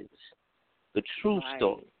is. The true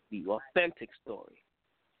story, the authentic story.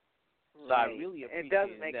 So I really appreciate it. Does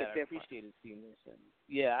make that. a difference. I appreciated seeing this.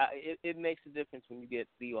 Yeah, it makes a difference when you get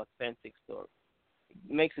the authentic story.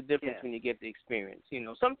 It makes a difference when you get the experience.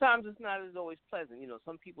 Sometimes it's not as always pleasant.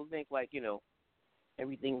 Some people think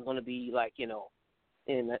everything's going to be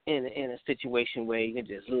in a situation where you can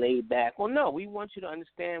just lay back. Well, no, we want you to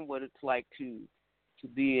understand what it's like to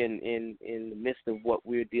be in the midst of what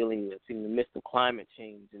we're dealing with, in the midst of climate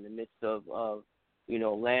change, in the midst of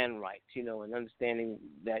land rights, and understanding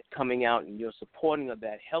that coming out and your supporting of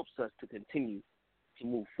that helps us to continue to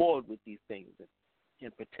move forward with these things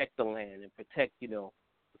and protect the land and protect, the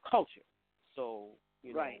culture. So,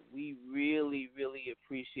 we really, really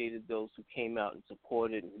appreciated those who came out and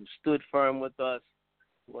supported and who stood firm with us,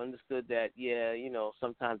 who understood that,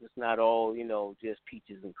 sometimes it's not all, just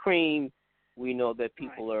peaches and cream. We know that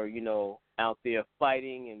people are, out there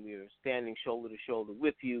fighting, and we're standing shoulder to shoulder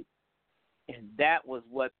with you. And that was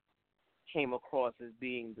what came across as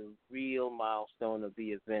being the real milestone of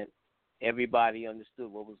the event. Everybody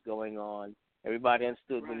understood what was going on. Everybody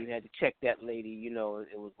understood when you had to check that lady, it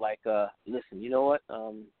was like, listen, you know what?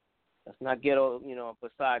 Let's not get,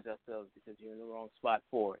 besides ourselves because you're in the wrong spot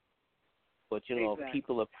for it. But,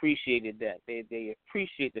 people appreciated that. They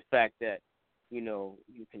appreciate the fact that, you're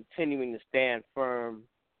continuing to stand firm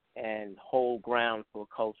and hold ground for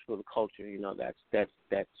the culture.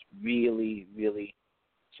 That's really, really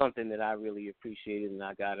something that I really appreciated and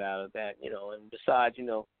I got out of that. And besides,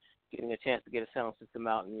 getting a chance to get a sound system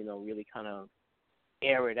out and, really kind of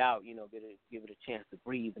air it out, give it a chance to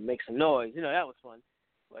breathe and make some noise. That was fun.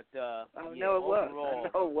 But I know it was. I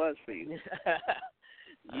know it was for you.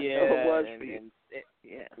 Yeah, it was for you.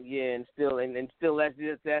 And still that's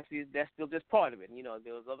still just part of it.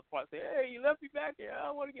 There was other parts that, hey, you left me back here. I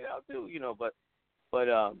want to get out too. But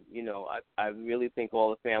I really think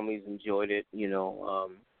all the families enjoyed it.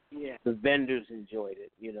 The vendors enjoyed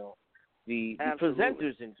it. The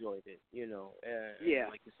presenters enjoyed it.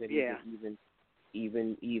 Like you said,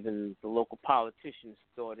 even the local politicians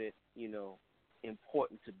thought it,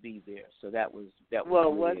 important to be there. So that was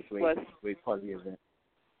really a great part of the event.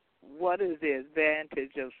 What is the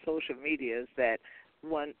advantage of social media is that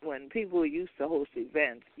when people used to host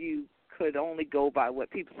events, you could only go by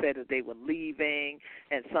what people said that they were leaving,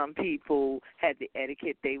 and some people had the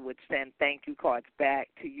etiquette. They would send thank you cards back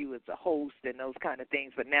to you as a host and those kind of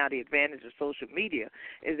things. But now the advantage of social media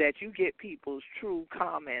is that you get people's true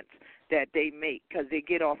comments that they make, because they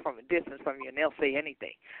get off from a distance from you and they'll say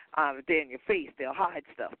anything. If they're in your face, they'll hide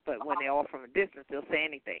stuff, but when they're off from a distance, they'll say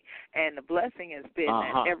anything. And the blessing has been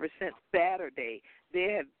that ever since Saturday,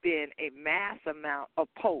 there have been a mass amount of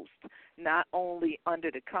posts, not only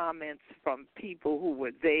under the comments from people who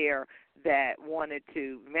were there that wanted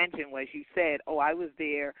to mention, as you said, oh, I was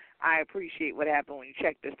there, I appreciate what happened when you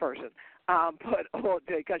checked this person, but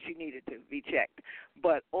because you needed to be checked.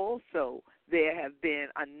 But also there have been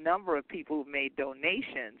a number of people who made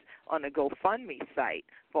donations on the GoFundMe site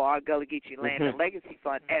for our Gullah Geechee Land and Legacy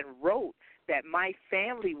Fund and wrote that my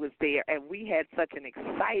family was there and we had such an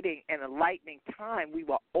exciting and enlightening time. We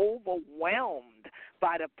were overwhelmed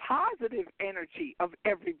by the positive energy of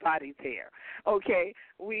everybody there, okay?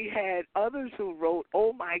 We had others who wrote,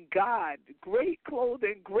 oh, my God, great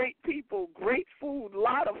clothing, great people, great food, a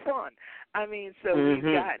lot of fun. I mean, so we've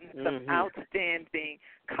gotten some outstanding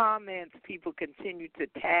comments. People continue to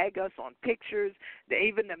tag us on pictures.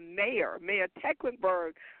 Even the Mayor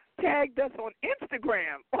Tecklenburg, tagged us on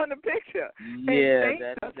Instagram on a picture and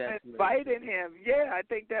thanked us for inviting him. Yeah, I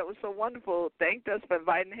think that was so wonderful. Thanked us for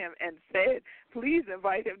inviting him and said, please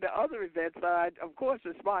invite him to other events. I, of course,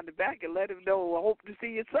 responded back and let him know I hope to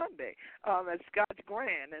see you Sunday at Scotch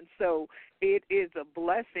Grand. And so it is a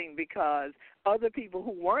blessing because other people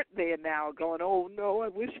who weren't there now are going, oh, no, I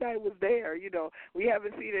wish I was there. You know, we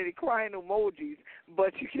haven't seen any crying emojis,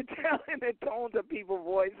 but you can tell in the tones of people's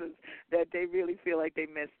voices that they really feel like they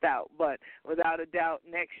missed out. But without a doubt,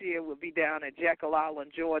 next year we'll be down at Jekyll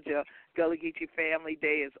Island, Georgia. Gullah Geechee Family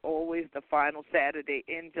Day is always the final Saturday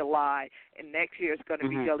in July, and next year it's going to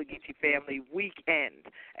be Gullah Geechee Family Weekend.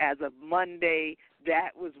 As of Monday, that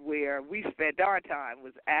was where we spent our time,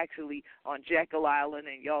 was actually on Jekyll Island,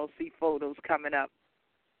 and y'all see photos coming up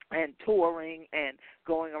and touring and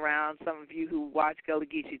going around. Some of you who watch Gullah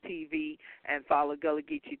Geechee TV and follow Gullah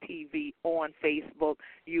Geechee TV on Facebook,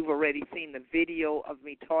 you've already seen the video of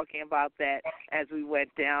me talking about that as we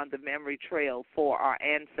went down the memory trail for our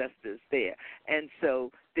ancestors there. And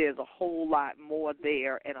so there's a whole lot more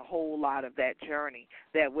there and a whole lot of that journey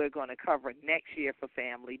that we're going to cover next year for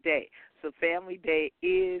Family Day. So Family Day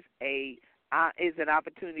is an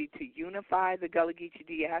opportunity to unify the Gullah Geechee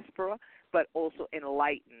diaspora, but also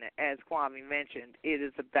enlighten. As Kwame mentioned, it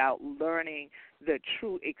is about learning the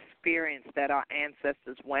true experience that our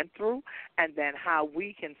ancestors went through and then how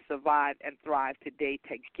we can survive and thrive today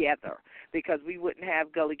together, because we wouldn't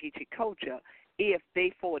have Gullah Geechee culture if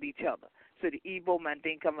they fought each other. So the Igbo,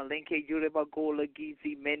 Mandinka, Malinke, Yoruba, Gullah,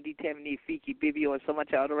 Geechee, Mendi, Temni, Fiki, Bibio, and so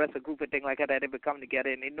much of the rest of the group of things like that, they come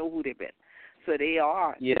together and they know who they've been. So they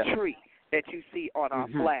are the tree that you see on our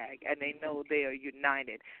flag, and they know they are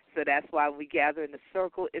united. So that's why we gather in the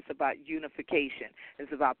circle. It's about unification.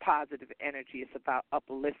 It's about positive energy. It's about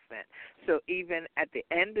upliftment. So even at the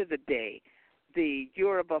end of the day, the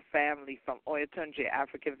Yoruba family from Oyotunji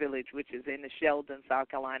African Village, which is in the Sheldon, South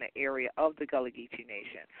Carolina area of the Gullah Geechee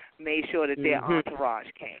Nation, made sure that their entourage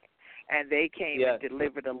came. And they came and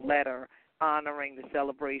delivered a letter honoring the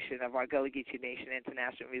celebration of our Gullah Geechee Nation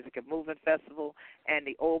International Music and Movement Festival, and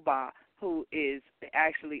the Oba, who is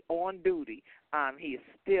actually on duty. He is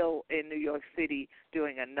still in New York City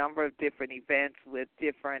doing a number of different events with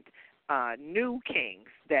different new kings,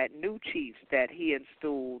 new chiefs that he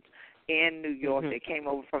installed in New York. They came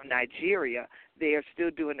over from Nigeria. They are still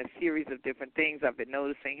doing a series of different things. I've been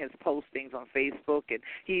noticing his postings on Facebook, and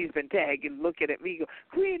he's been tagging, looking at me, go,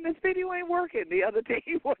 Queen, this video ain't working. The other day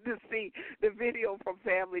he wanted to see the video from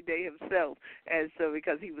Family Day himself, and so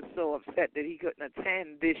because he was so upset that he couldn't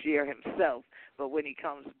attend this year himself, but when he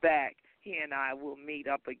comes back, he and I will meet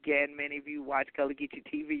up again. Many of you watch Gullah Geechee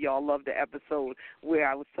TV. Y'all love the episode where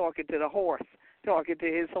I was talking to the horse, talking to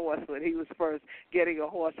his horse when he was first getting a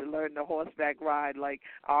horse and learning the horseback ride like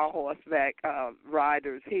our horseback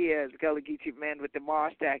riders here as Gullah Geechee men with the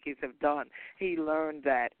marsh tackies have done. He learned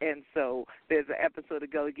that, and so there's an episode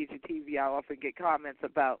of Gullah Geechee TV I often get comments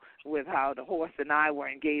about with how the horse and I were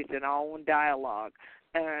engaged in our own dialogue.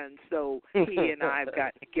 And so he and I have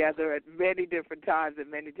gotten together at many different times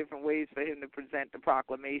in many different ways for him to present the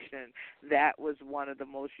proclamation. That was one of the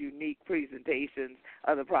most unique presentations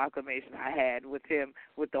of the proclamation I had with him,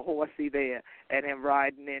 with the horsey there, and him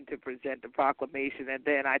riding in to present the proclamation. And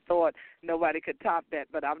then I thought nobody could top that,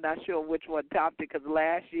 but I'm not sure which one topped it, because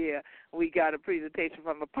last year we got a presentation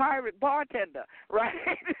from a pirate bartender, right?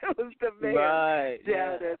 It was the mayor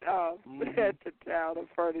down at the town of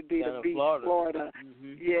Fernandina Beach, Florida.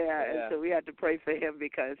 And so we had to pray for him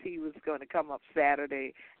because he was going to come up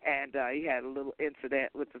Saturday, and he had a little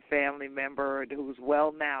incident with a family member who's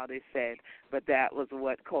well now, they said, but that was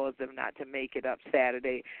what caused them not to make it up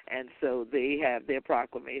Saturday, and so they have their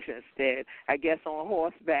proclamation instead, I guess on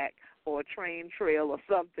horseback or a train trail or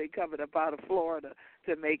something coming up out of Florida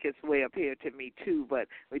to make its way up here to me, too. But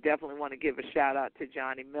we definitely want to give a shout-out to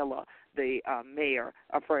Johnny Miller, the mayor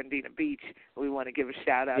of Fernandina Beach. We want to give a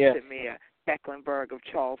shout-out to Mayor Tecklenburg of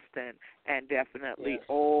Charleston, and definitely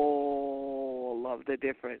all of the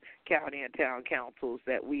different county and town councils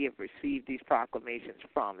that we have received these proclamations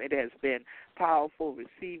from. It has been powerful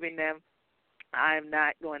receiving them. I'm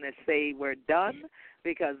not going to say we're done,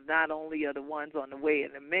 because not only are the ones on the way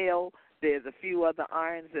in the mail, there's a few other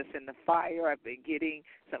irons that's in the fire. I've been getting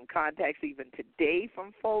some contacts even today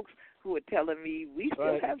from folks who are telling me we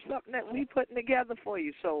still have something that we putting together for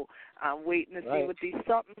you. So I'm waiting to see what these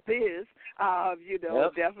somethings is.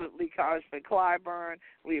 Definitely Congressman Clyburn.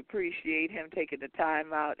 We appreciate him taking the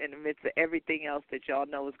time out in the midst of everything else that y'all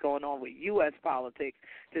know is going on with U.S. politics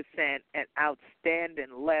to send an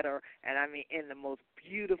outstanding letter, and I mean in the most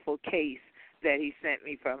beautiful case that he sent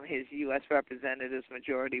me from his U.S. Representative's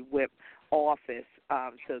Majority Whip office.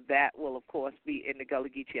 So that will, of course, be in the Gullah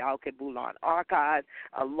Geechee Alkebulan archive,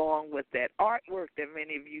 along with that artwork that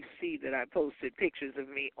many of you see that I posted pictures of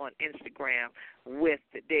me on Instagram with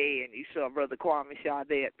today. And you saw Brother Kwame Shah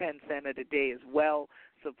there at Penn Center today as well,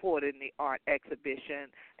 supporting the art exhibition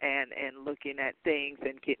and looking at things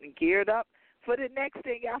and getting geared up for the next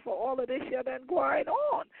thing after all of this shit done going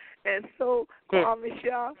on. And so, Kwame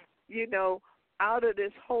Shah, out of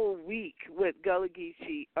this whole week with Gullah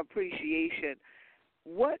Geechee Appreciation,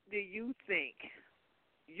 what do you think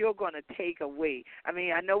you're going to take away? I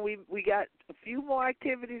mean, I know we got a few more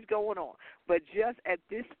activities going on, but just at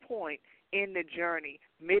this point in the journey,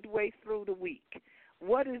 midway through the week,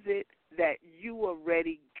 what is it that you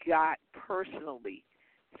already got personally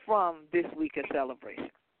from this week of celebration?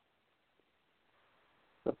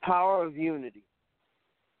 The power of unity.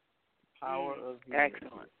 Power of unity.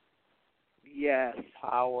 Excellent. Yes.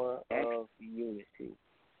 Power of unity.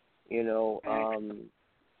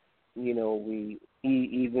 We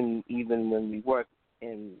even when we work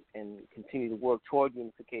and continue to work toward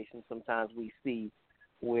unification, sometimes we see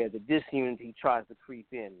where the disunity tries to creep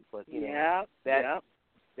in. But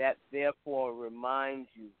that therefore reminds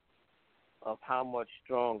you of how much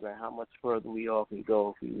stronger, how much further we all can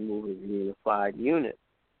go if we move as a unified unit.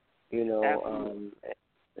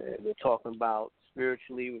 We're talking about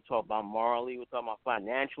spiritually, we're talking about morally, we're talking about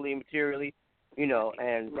financially and materially,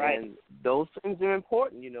 and those things are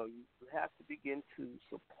important. You have to begin to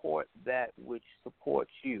support that which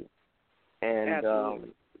supports you. And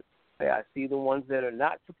I see the ones that are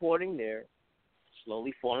not supporting, they're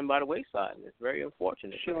slowly falling by the wayside, and it's very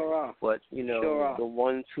unfortunate. Sure are. But the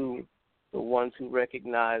ones who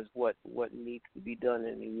recognize what needs to be done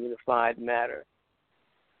in a unified manner,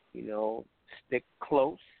 stick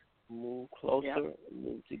close, move closer,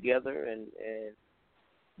 move together, and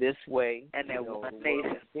this way, and the world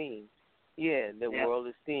is seeing. The world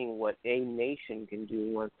is seeing what a nation can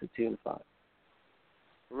do once it's unified.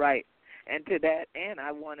 Right. And to that end,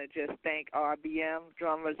 I want to just thank RBM,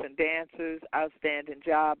 drummers and dancers, outstanding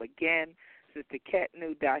job again. Sister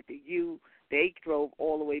Ketnu, Dr. Yu, they drove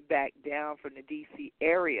all the way back down from the D.C.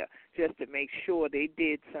 area just to make sure they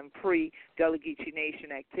did some pre-Gullah Geechee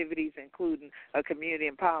Nation activities, including a community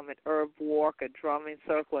empowerment herb walk, a drumming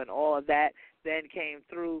circle, and all of that. Then came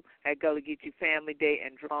through at Gullah Geechee Family Day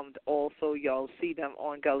and drummed also. Y'all see them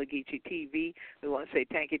on Gullah Geechee TV. We want to say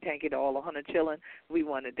thank you to all 100 children. We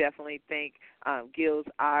want to definitely thank Gills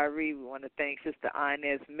Irie. We want to thank Sister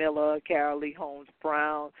Inez Miller, Carol Lee Holmes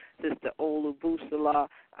Brown, Sister Olu Busala,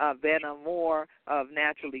 Vanna Moore of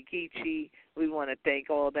Naturally Geechee. We want to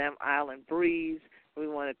thank all them, Island Breeze. We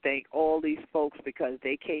want to thank all these folks because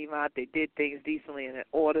they came out, they did things decently and in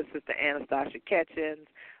order. Sister Anastasia Ketchens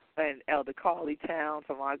and Elder Carly Town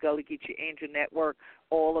from our Gullah Geechee Angel Network,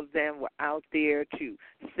 all of them were out there to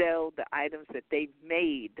sell the items that they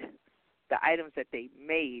made,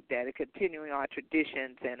 that are continuing our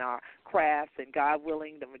traditions and our crafts, and God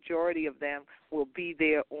willing, the majority of them will be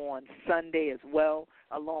there on Sunday as well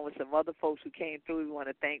along with some other folks who came through. We want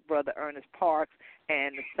to thank Brother Ernest Parks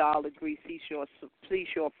and the Solid Green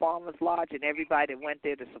Seashore Farmers Lodge and everybody that went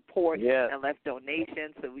there to support and left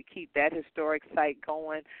donations. So we keep that historic site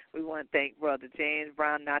going. We want to thank Brother James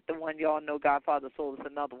Brown, not the one y'all know, Godfather Soul is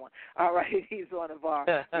another one. All right, he's one of our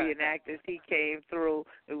reenactors. He came through.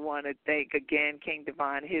 We want to thank, again, King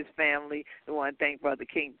Divine, his family. We want to thank Brother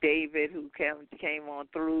King David, who came on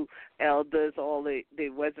through, elders, all the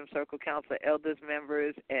Wisdom Circle Council elders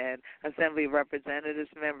members and Assembly of Representatives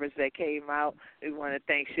members that came out. We want to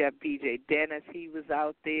thank Chef B.J. Dennis. He was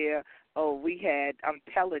out there. Oh, we had, I'm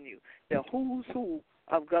telling you, the who's who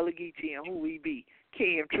of Gullah Geechee and who we be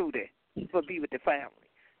came through there for Be With the Family.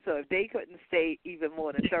 So if they couldn't stay even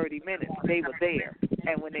more than 30 minutes, they were there.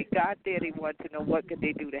 And when they got there, they wanted to know what could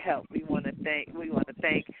they do to help. We want to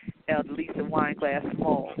thank Elder Lisa Wineglass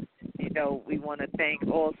Small. You know, we want to thank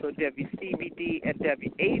also WCBD and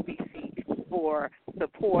WABC for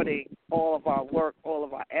supporting all of our work, all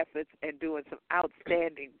of our efforts, and doing some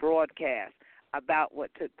outstanding broadcasts about what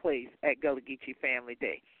took place at Gullah Geechee Family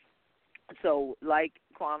Day. So like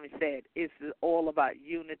Kwame said, it's all about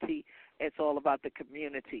unity. It's all about the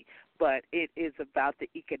community, but it is about the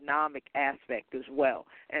economic aspect as well.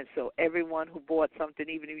 And so everyone who bought something,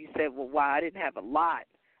 even if you said, well, why, I didn't have a lot,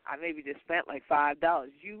 I maybe just spent like $5,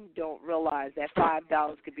 you don't realize that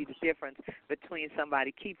 $5 could be the difference between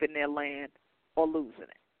somebody keeping their land or losing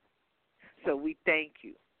it. So we thank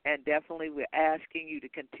you. And definitely we're asking you to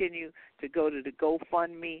continue to go to the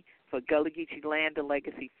GoFundMe for Gullah Geechee Land and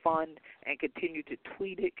Legacy Fund and continue to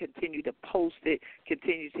tweet it, continue to post it,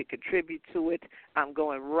 continue to contribute to it. I'm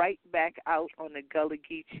going right back out on the Gullah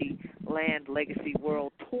Geechee Land Legacy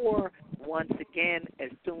World Tour once again as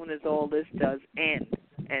soon as all this does end.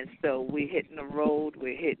 And so we're hitting the road,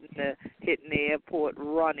 we're hitting the airport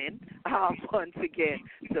running once again.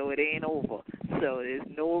 So it ain't over. So there's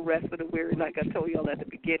no rest for the weary, like I told y'all at the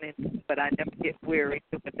beginning, but I never get weary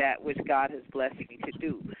with that which God has blessed me to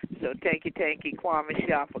do. So thank you, Kwame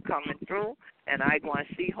Shah, for coming through. And I going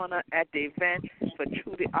to see Hunter at the event for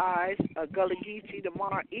True the Eyes of Gullah Geechee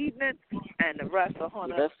tomorrow evening. And the rest of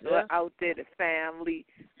Hunter out there, the family.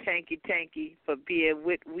 Thank you for being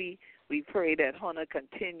with we. We pray that Hunter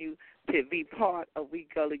continue to be part of We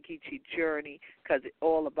Gullah Geechee journey because it's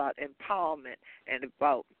all about empowerment and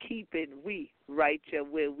about keeping we right here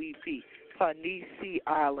where we be, on these sea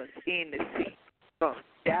islands in the sea, from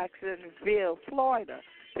Jacksonville, Florida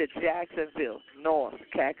to Jacksonville, North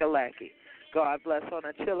Kakalaki. God bless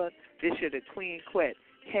Hunter children. This is the Queen Quet,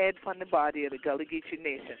 head from the body of the Gullah Geechee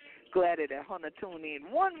Nation. Glad that Hunter tuned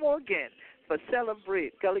in one more again for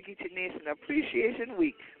Celebrate Gullah Geechee Nation Appreciation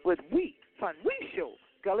Week with We Fun We Show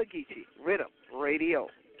Gullah Geechee Rhythm Radio.